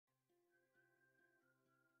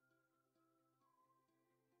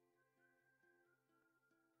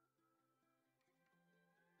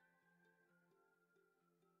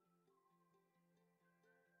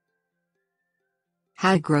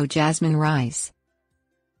How to grow jasmine rice.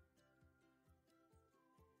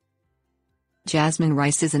 Jasmine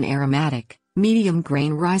rice is an aromatic,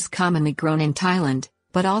 medium-grain rice commonly grown in Thailand,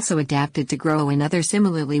 but also adapted to grow in other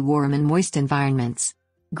similarly warm and moist environments.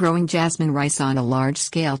 Growing jasmine rice on a large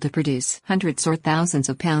scale to produce hundreds or thousands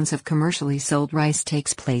of pounds of commercially sold rice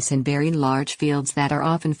takes place in very large fields that are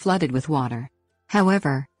often flooded with water.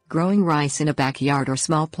 However, growing rice in a backyard or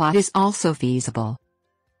small plot is also feasible.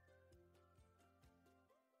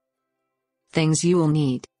 Things you will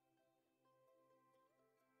need: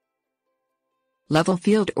 level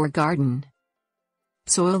field or garden,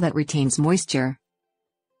 soil that retains moisture,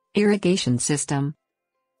 irrigation system,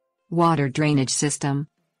 water drainage system,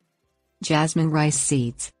 jasmine rice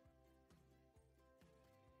seeds.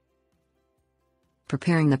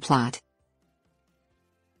 Preparing the plot.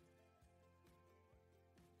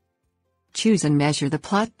 Choose and measure the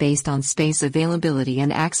plot based on space availability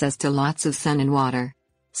and access to lots of sun and water.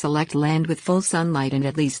 Select land with full sunlight and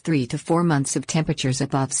at least 3 to 4 months of temperatures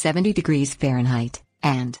above 70 degrees Fahrenheit,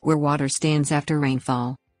 and where water stands after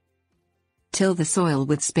rainfall. Till the soil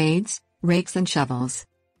with spades, rakes and shovels.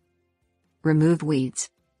 Remove weeds.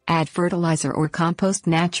 Add fertilizer or compost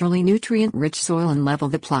naturally nutrient-rich soil and level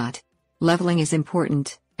the plot. Leveling is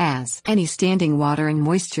important, as any standing water and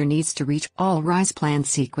moisture needs to reach all rice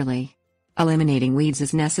plants equally. Eliminating weeds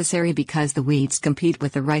is necessary because the weeds compete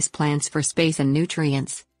with the rice plants for space and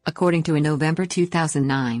nutrients, according to a November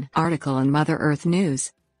 2009 article in Mother Earth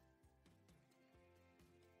News.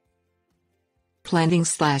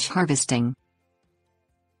 Planting/harvesting.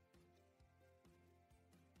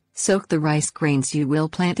 Soak the rice grains you will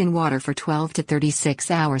plant in water for 12 to 36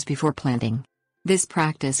 hours before planting. This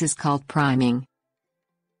practice is called priming.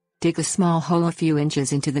 Dig a small hole a few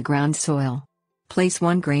inches into the ground soil. Place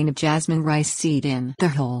 1 grain of jasmine rice seed in the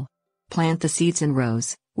hole. Plant the seeds in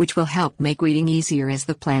rows, which will help make weeding easier as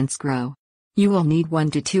the plants grow. You will need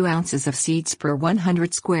 1 to 2 ounces of seeds per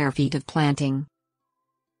 100 square feet of planting.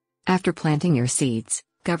 After planting your seeds,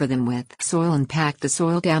 cover them with soil and pack the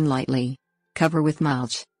soil down lightly. Cover with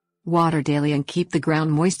mulch. Water daily and keep the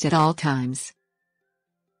ground moist at all times.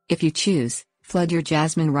 If you choose, flood your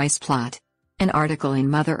jasmine rice plot. An article in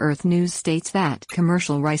Mother Earth News states that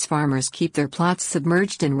commercial rice farmers keep their plots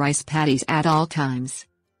submerged in rice paddies at all times.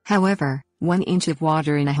 However, 1 inch of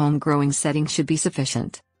water in a home-growing setting should be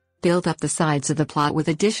sufficient. Build up the sides of the plot with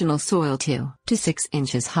additional soil 2 to 6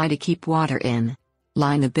 inches high to keep water in.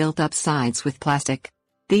 Line the built-up sides with plastic.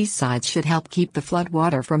 These sides should help keep the flood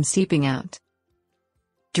water from seeping out.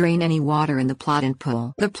 Drain any water in the plot and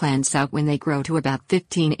pull the plants out when they grow to about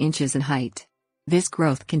 15 inches in height. This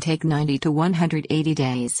growth can take 90 to 180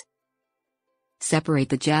 days. Separate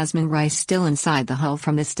the jasmine rice still inside the hull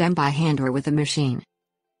from the stem by hand or with a machine.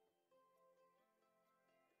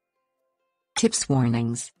 Tips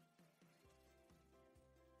warnings.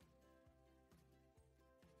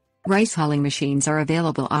 Rice hulling machines are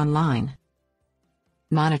available online.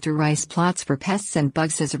 Monitor rice plots for pests and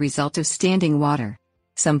bugs as a result of standing water.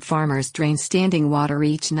 Some farmers drain standing water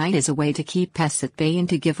each night as a way to keep pests at bay and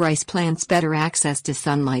to give rice plants better access to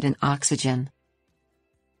sunlight and oxygen.